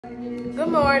Good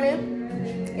morning.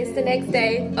 It's the next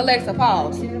day. Alexa,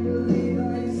 pause.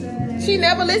 She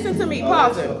never listened to me.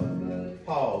 Pause it.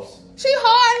 Pause. She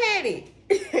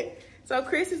hard-headed. So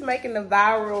Chris is making the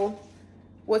viral,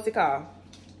 what's it called?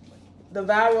 The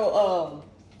viral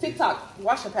TikTok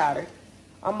washing powder.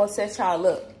 I'm gonna set y'all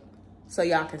up so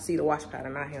y'all can see the wash powder,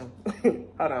 not him.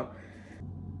 Hold on.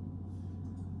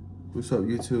 What's up,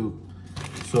 YouTube?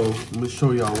 So I'm gonna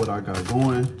show y'all what I got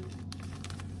going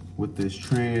with this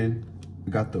trend.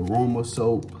 We got the aroma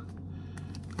soap,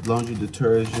 laundry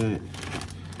detergent.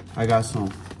 I got some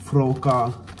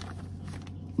Froca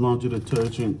laundry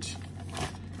detergent,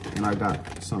 and I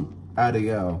got some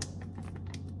Ariel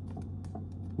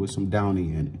with some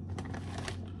Downy in it.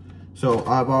 So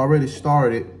I've already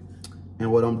started,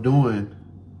 and what I'm doing,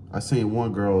 I seen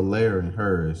one girl layering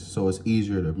hers, so it's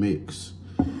easier to mix.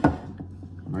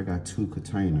 I got 2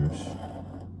 containers.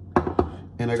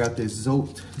 And I got this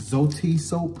Zoti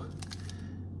soap.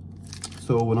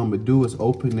 So what I'm gonna do is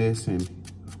open this and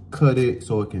cut it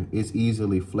so it's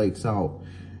easily flakes out.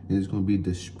 And it's gonna be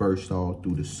dispersed all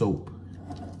through the soap.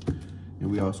 And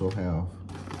we also have,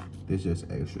 this just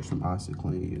extra, some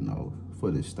OxyClean, you know, for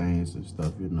the stains and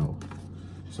stuff, you know.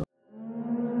 So.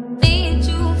 Need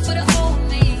you for the old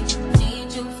me,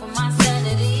 need you for my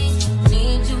sanity,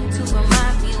 need you to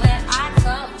remind me where I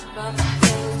come from.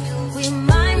 You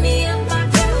remind me of my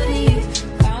beauty,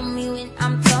 found me when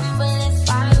I'm tumbling,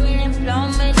 spiraling,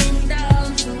 plummeting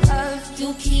down to earth.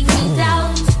 You keep me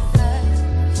down to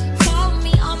earth, call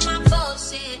me on my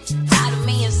bullshit, out of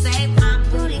me and save my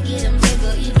booty, get them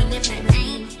bigger even if it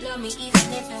ain't. Love me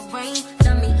even if it rain,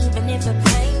 love me even if it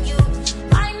pain you.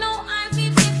 I know I be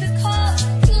difficult,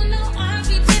 you know I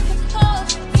be difficult,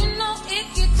 you know if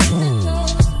you're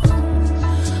difficult.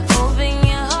 Open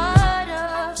your heart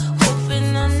up,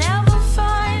 hoping I'll never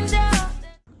find out.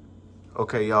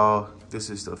 Okay, y'all, this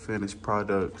is the finished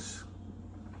products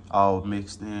all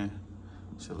mixed in.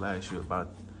 Should last you about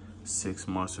 6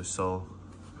 months or so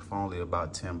for only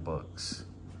about 10 bucks.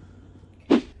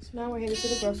 So now we're headed to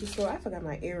the grocery store. I forgot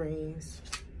my earrings.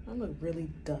 I look really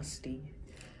dusty.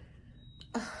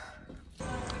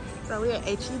 So we're at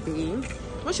H-E-B.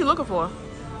 What you looking for?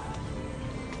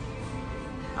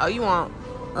 Oh, you want,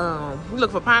 you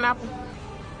looking for pineapple?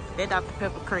 That Dr.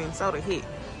 Pepper cream soda hit.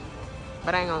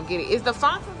 But I ain't gonna get it. Is the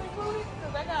Fanta included?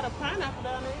 Because I got a pineapple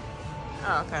down there.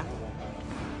 Oh, okay.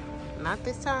 Not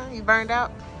this time. You burned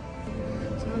out?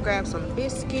 So I'm gonna grab some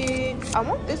biscuits. I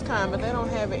want this kind, but they don't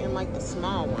have it in like the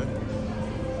small one.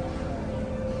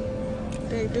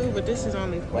 They do, but this is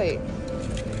only, wait.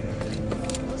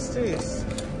 What's this?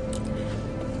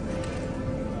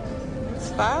 It's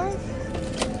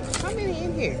 5? How many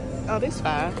in here? Oh, this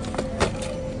 5.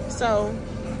 So,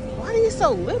 why are these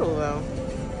so little though?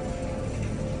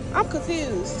 I'm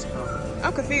confused.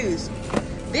 I'm confused.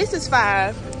 This is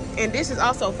 5, and this is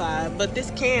also 5, but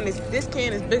this can is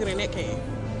bigger than that can.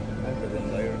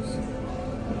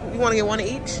 You want to get one of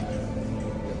each?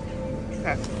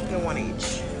 Okay, get one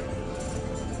each.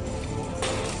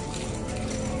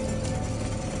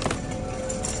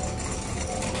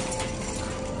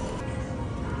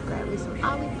 Grab me some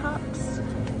Olippops.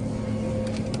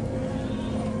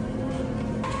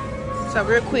 So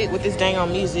real quick with this dang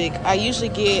on music, I usually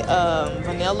get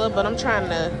vanilla, but I'm trying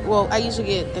to, well, I usually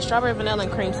get the strawberry vanilla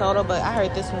and cream soda, but I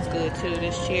heard this one's good too,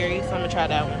 this cherry, so I'm gonna try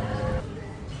that one.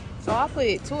 So I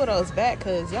put 2 of those back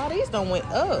because y'all, these done went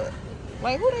up.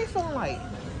 Like, who they feeling like?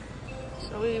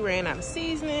 So we ran out of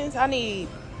seasonings.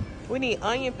 We need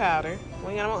onion powder.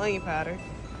 We ain't got no onion powder.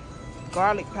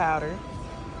 Garlic powder.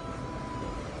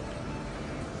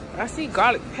 I see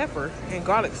garlic pepper and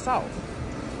garlic salt.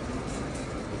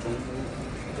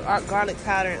 Garlic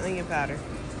powder and onion powder.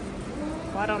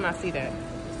 Why don't I see that?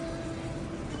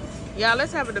 Y'all,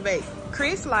 let's have a debate.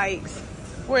 Chris likes,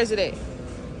 where is it at?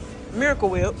 Miracle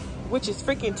Whip, which is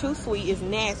freaking too sweet, is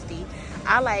nasty.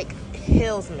 I like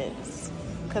Hellmann's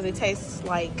because it tastes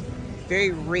like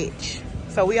very rich.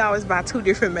 So we always buy 2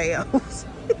 different mayos.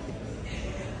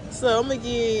 So I'm gonna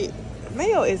get,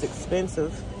 mayo is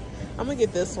expensive. I'm gonna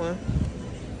get this one.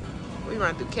 We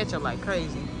run through ketchup like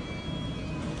crazy.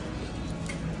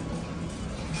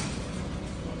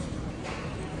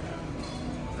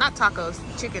 Not tacos,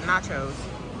 chicken nachos.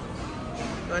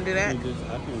 You wanna do that? I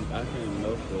can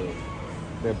melt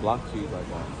their block cheese like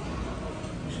that.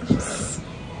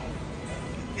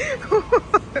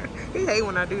 He hate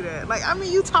when I do that. Like, I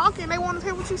mean, you talking, they want to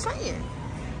hear what you're saying.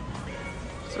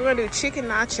 So we're gonna do chicken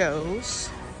nachos.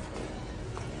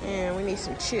 And we need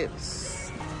some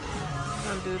chips.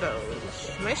 I'm gonna do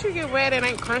those. Make sure you get red and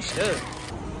ain't crunched up.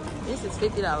 This is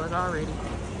 $50 already.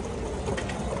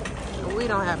 We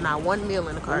don't have not one meal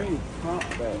in the cart.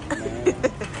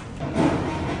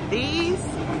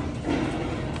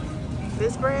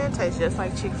 This brand tastes just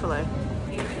like Chick-fil-A.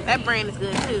 That brand is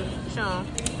good too. Show 'em.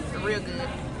 It's real good.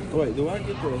 Wait, do I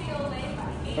get the?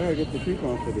 I gotta get the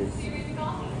coupon for this.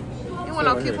 You want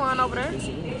no coupon over there?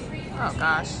 Oh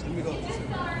gosh.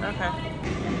 Okay.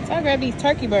 So I grabbed these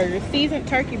turkey burgers, seasoned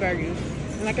turkey burgers,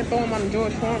 and I can throw them on the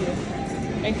George Foreman.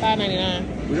 They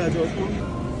 $5.99. We got George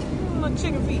Foreman. Look,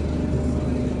 chicken feet.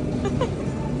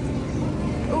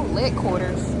 Ooh, leg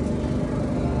quarters.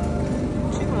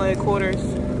 Chicken leg quarters.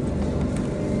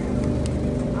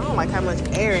 I don't like how much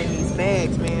air in these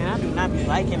bags, man. I do not be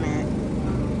liking that.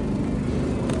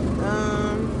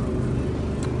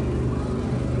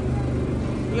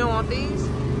 You don't want these?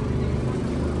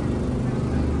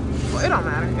 Well, it don't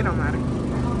matter. It don't matter.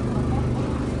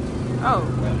 Oh.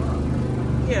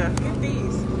 Yeah, get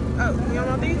these. Oh, you don't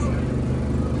want these?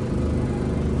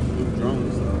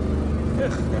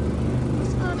 Ugh.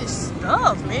 What's all this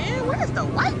stuff, man? Where's the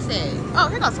wipes at? Oh,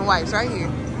 here got some wipes right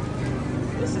here.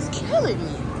 This is killing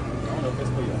me. I don't know if it's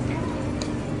for y'all.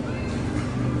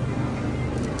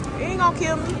 It ain't gonna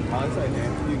kill me. Oh, it's okay.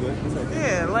 You good? It's okay.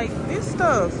 Yeah, like this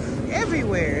stuff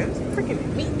everywhere. It's freaking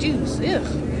meat juice. Ugh.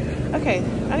 Okay,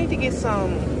 I need to get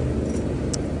some,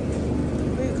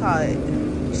 what do you call it?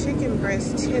 Chicken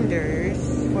breast tenders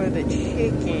for the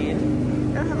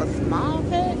chicken. I have a small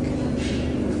pack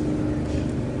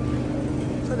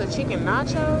for the chicken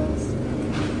nachos.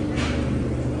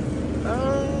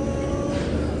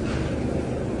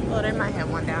 Oh, they might have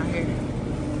one down here.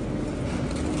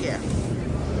 Yeah.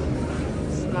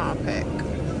 Small pack.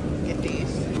 Get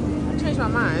these. I changed my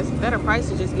mind. It's better price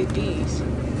to just get these.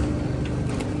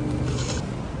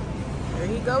 There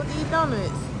you go, these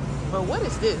donuts. But what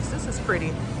is this? This is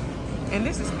pretty. And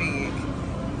this is big.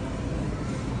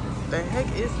 The heck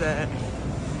is that?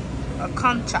 A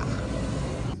concha.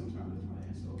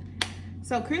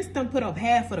 So Chris done put up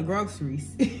half of the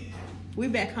groceries. We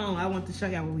back home. I want to show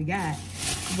y'all what we got.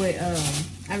 But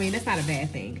I mean, that's not a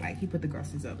bad thing. Like, he put the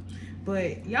groceries up.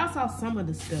 But y'all saw some of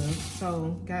the stuff.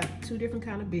 So got 2 different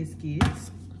kind of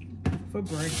biscuits for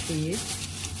breakfast.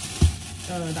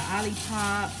 The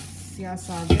Olipop. Y'all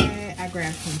saw that. I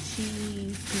grabbed some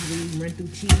cheese. We run through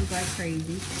cheese like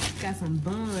crazy. Got some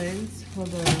buns for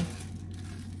the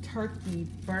turkey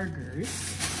burgers.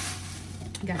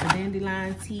 Got the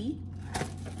dandelion tea.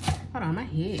 Hold on, my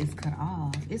head is cut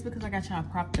off. It's because I got y'all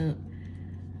propped up.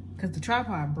 Because the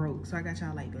tripod broke. So I got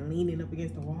y'all like leaning up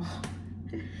against the wall.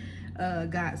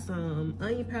 Got some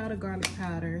onion powder, garlic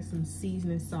powder, some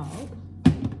seasoning salt.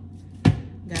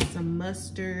 Got some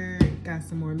mustard, got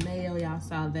some more mayo, y'all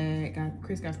saw that.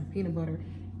 Chris got some peanut butter.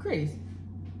 Chris,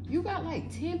 you got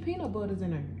like 10 peanut butters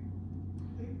in there.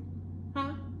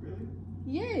 Huh? Really?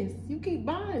 Yes, you keep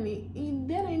buying it and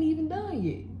that ain't even done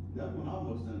yet. That one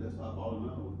almost done. That's why I bought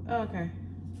another one. Okay.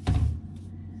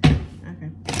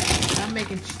 Okay. I'm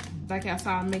making, like y'all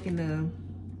saw, I'm making the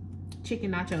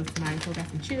chicken nachos tonight. So I got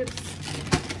some chips.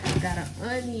 Got an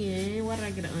onion. Why did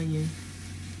I get an onion?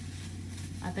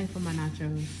 I think for my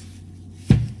nachos.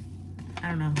 I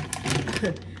don't know.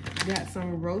 Got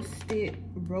some roasted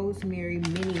rosemary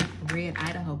mini red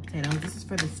Idaho potatoes. This is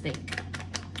for the steak.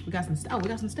 We got some, oh, we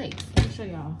got some steak. Let me show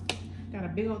y'all. Got a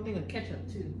big old thing of ketchup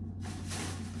too.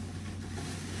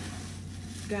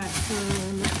 Got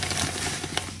some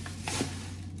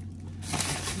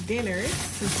dinners,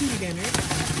 some TV dinners.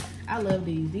 I love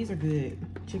these. These are good.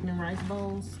 Chicken and rice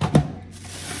bowls.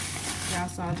 Y'all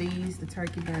saw these, the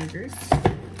turkey burgers.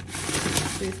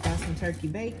 This got some turkey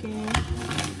bacon.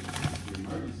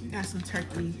 Got some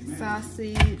turkey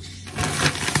sausage.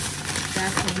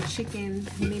 Got some chicken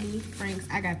mini franks.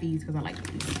 I got these because I like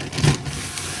these.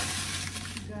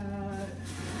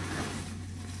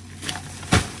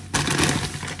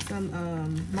 Got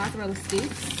some mozzarella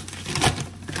sticks.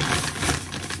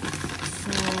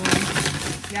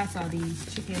 Y'all saw these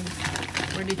chicken.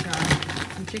 Where did y'all?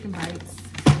 Some chicken bites.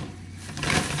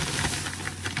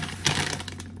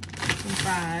 Some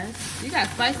fries. You got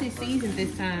spicy seasoned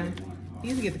this time. You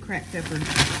usually get the cracked pepper.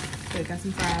 So got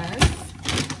some fries.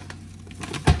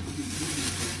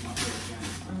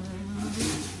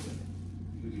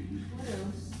 What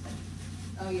else?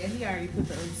 Oh yeah, he already put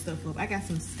the other stuff up. I got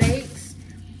some steaks.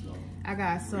 I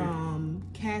got some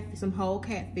whole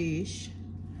catfish.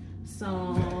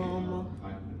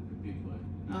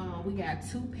 We got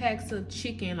 2 packs of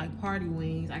chicken, like party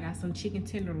wings. I got some chicken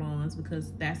tenderloins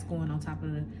because that's going on top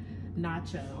of the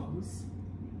nachos.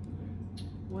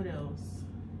 What else?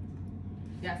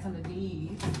 Got some of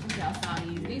these. Y'all saw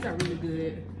these. These are really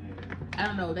good. I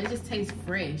don't know, they just taste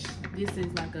fresh. This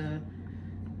is like a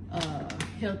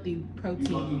healthy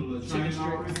protein chicken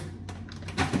strips.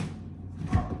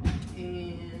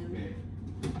 And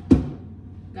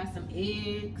got some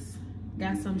eggs.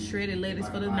 Got some shredded lettuce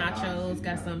for the nachos.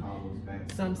 Got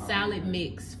some salad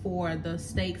mix for the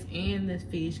steaks and the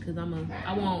fish, because I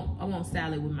want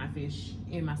salad with my fish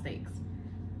and my steaks.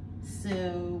 So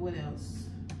what else?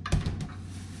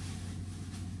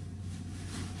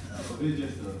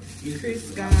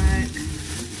 Chris got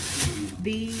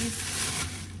these.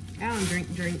 I don't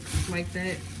drink drinks like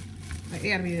that. Like,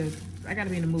 I gotta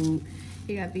be in the mood.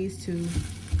 He got these two.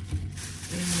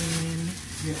 And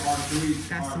then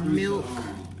got some milk.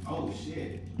 Oh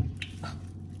shit.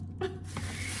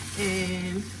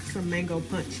 And some mango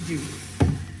punch juice.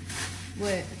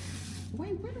 But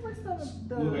wait, where the rest of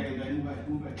the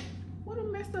what the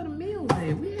rest of the meals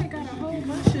at? We had got a whole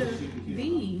bunch of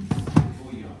these.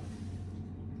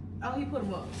 Oh, he put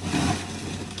them up.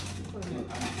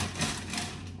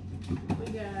 We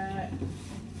got,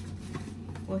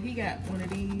 well, he got one of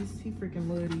these. He freaking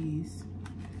love these.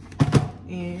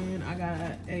 And I got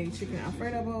a chicken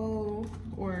Alfredo bowl,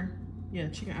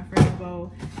 chicken Alfredo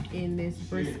bowl, in this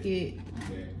brisket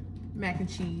mac and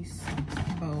cheese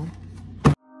bowl.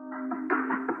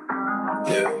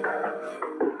 Yeah.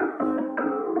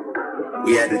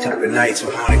 We had the type of nights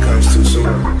when morning comes too soon.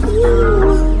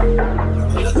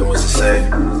 Nothing was to say.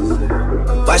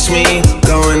 Watch me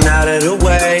going out of the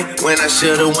way when I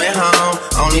should've went home.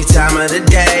 Only time of the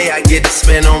day I get to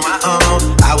spend on my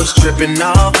own. I was tripping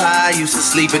off high, used to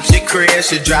sleep at your crib.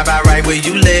 Should drive out right where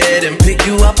you live and pick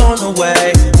you up on the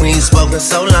way. We ain't spoken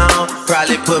so long,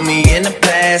 probably put me in the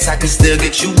past. I can still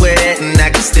get you wet and I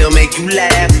can still make you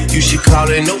laugh. You should call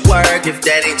in to work if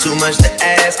that ain't too much to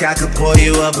ask. I could pour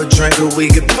you up a drink or we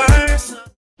could burn some.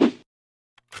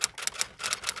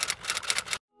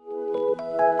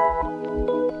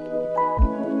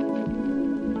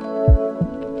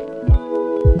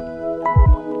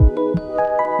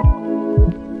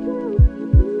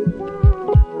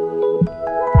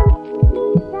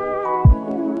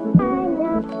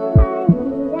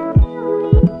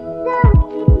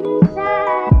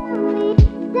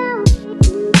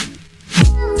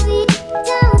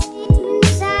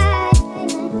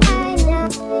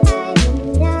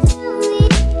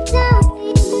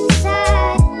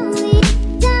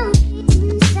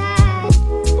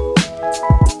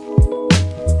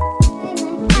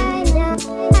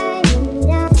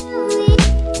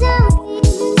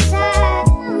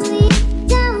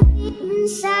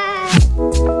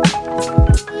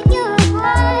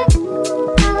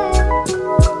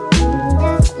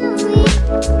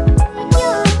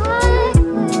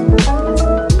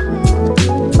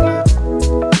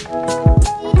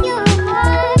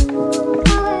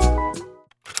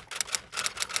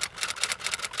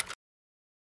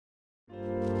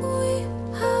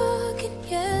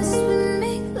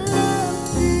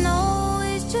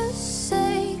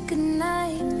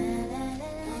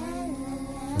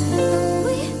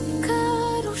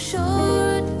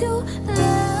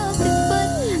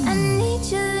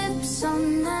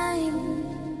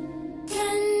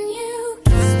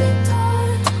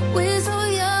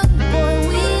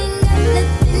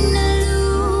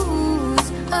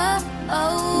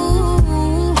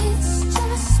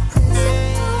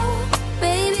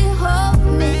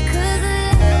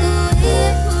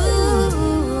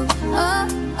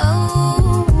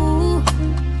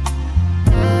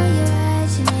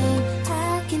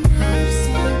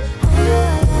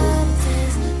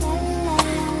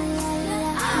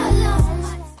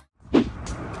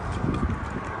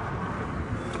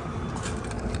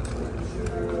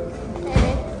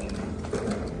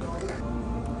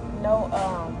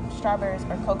 Strawberries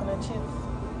or coconut chips,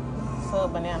 so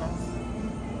bananas.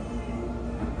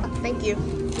 Thank you.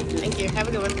 Thank you. Have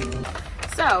a good one.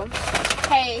 So,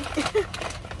 hey,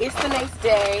 it's the next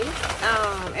day.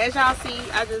 As y'all see,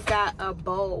 I just got a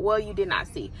bowl. Well, you did not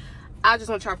see. I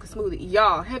just want tropical smoothie.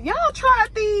 Y'all, have y'all tried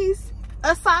these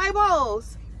acai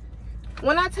bowls?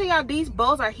 When I tell y'all these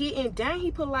bowls are hitting, dang, he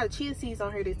put a lot of chia seeds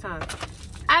on here this time.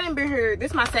 I didn't been here.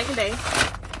 This is my second day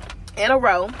in a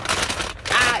row.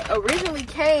 I originally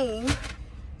came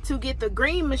to get the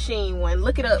green machine one.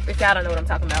 Look it up if y'all don't know what I'm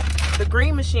talking about. The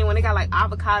green machine one, they got like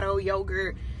avocado,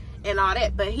 yogurt, and all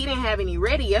that. But he didn't have any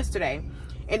ready yesterday.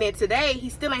 And then today, he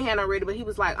still ain't had no ready, but he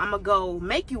was like, I'm gonna go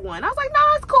make you one. I was like, no,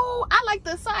 it's cool. I like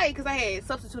the acai because I had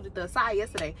substituted the acai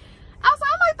yesterday. I was like,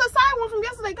 I like the acai one from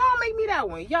yesterday. Go on, make me that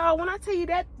one. Y'all, when I tell you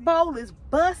that bowl is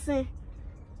busting,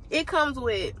 it comes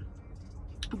with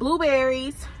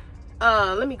blueberries.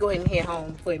 Let me go ahead and head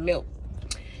home for milk.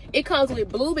 It comes with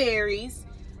blueberries,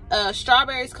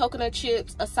 strawberries, coconut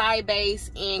chips, acai base,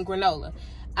 and granola.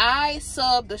 I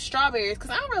subbed the strawberries because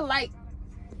I don't really like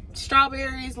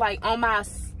strawberries like on my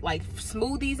like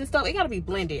smoothies and stuff. It gotta be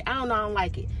blended. I don't know, I don't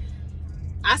like it.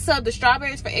 I subbed the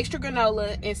strawberries for extra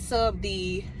granola and subbed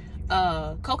the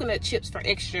coconut chips for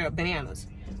extra bananas.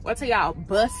 Well, I tell y'all,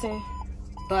 bussin'.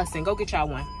 Go get y'all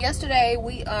one. Yesterday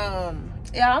we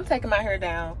yeah, I'm taking my hair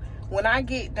down. When I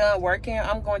get done working,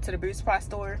 I'm going to the beauty supply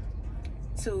store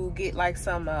to get like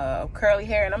some curly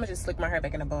hair, and I'm gonna just slick my hair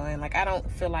back in a bun. Like, I don't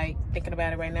feel like thinking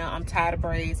about it right now. I'm tired of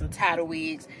braids, I'm tired of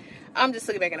wigs. I'm just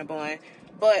slicking back in a bun.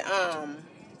 But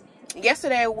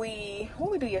yesterday what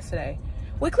we do yesterday?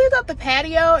 We cleaned up the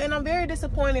patio, and I'm very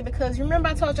disappointed because you remember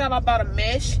I told y'all I bought a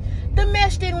mesh? The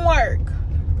mesh didn't work.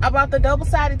 I bought the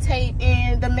double-sided tape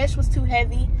and the mesh was too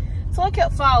heavy, so it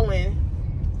kept falling.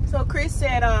 So Chris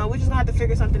said we're just gonna have to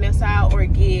figure something else out or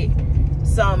get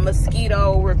some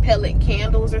mosquito repellent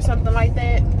candles or something like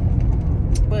that.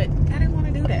 But I didn't want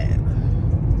to do that,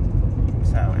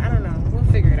 so I don't know,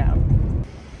 we'll figure it out.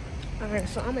 All right,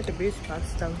 so I'm at the beauty supply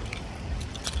store.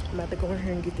 I'm about to go in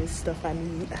here and get this stuff I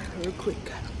need real quick.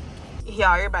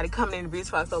 Y'all, everybody coming in the beauty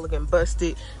supply store looking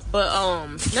busted. But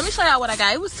let me show y'all what I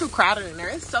got. It was too crowded in there.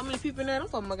 There's so many people in there. Them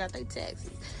folks got their taxes.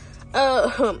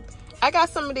 I got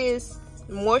some of this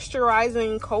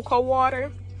moisturizing cocoa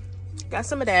water. Got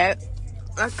some of that.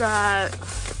 I got,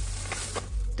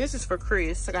 this is for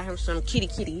Chris. I got him some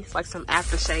kitties, like some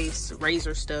aftershave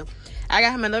razor stuff. I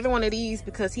got him another one of these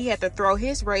because he had to throw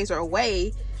his razor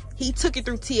away. He took it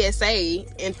through TSA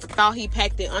and thought he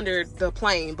packed it under the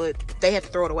plane, but they had to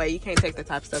throw it away. You can't take that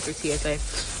type of stuff through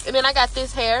TSA. And then I got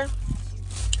this hair.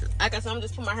 I got some,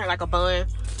 just put my hair like a bun.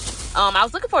 I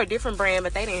was looking for a different brand,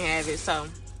 but they didn't have it. So,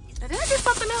 did I get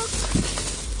something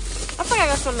else? I think I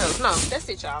got something else. No, that's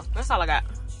it, y'all. That's all I got.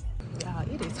 Y'all,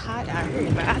 it is hot out here,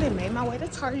 but I done made my way to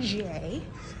Target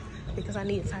because I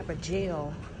need a type of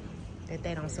gel that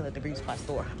they don't sell at the beauty supply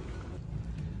store.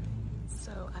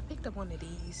 So I picked up one of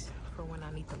these for when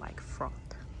I need to like froth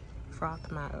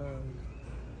my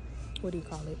what do you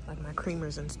call it, like my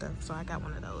creamers and stuff. So I got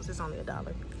one of those. It's only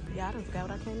 $1. Yeah, I done forgot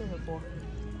what I came in here for.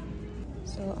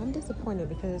 So I'm disappointed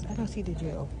because I don't see the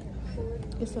gel.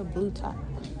 It's a blue top.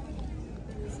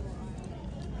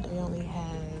 They only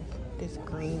have this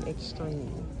green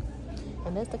extreme,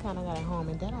 and that's the kind I got at home,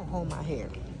 and that don't hold my hair.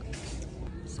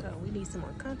 So we need some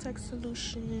more contact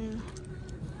solution.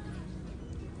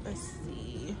 Let's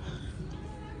see.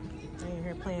 I ain't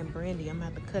here playing Brandy. I'm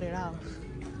gonna have to cut it off.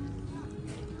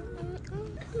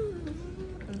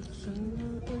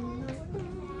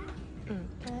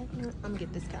 I'm gonna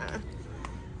get this kind.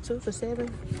 2 for $7.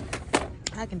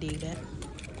 I can dig that.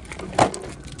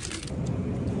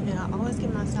 And I always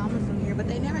get my salmon from here, but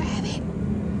they never have it.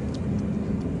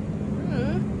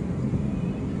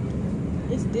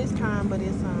 It's this kind, but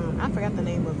it's I forgot the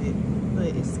name of it, but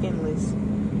it's skinless.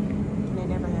 And they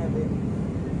never have it.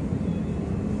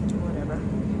 Whatever.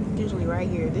 Usually right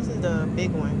here. This is the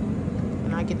big one,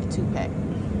 and I get the 2-pack.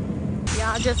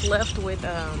 Yeah, I just left with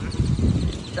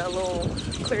the little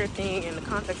clear thing and the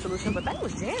contact solution, but they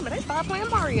was jamming. They started playing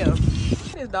Mario.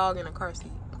 This dog in a car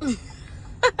seat.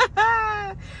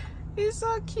 He's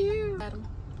so cute.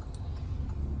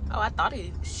 Oh, I thought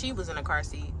she was in a car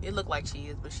seat. It looked like she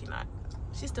is, but she's not.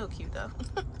 She's still cute though.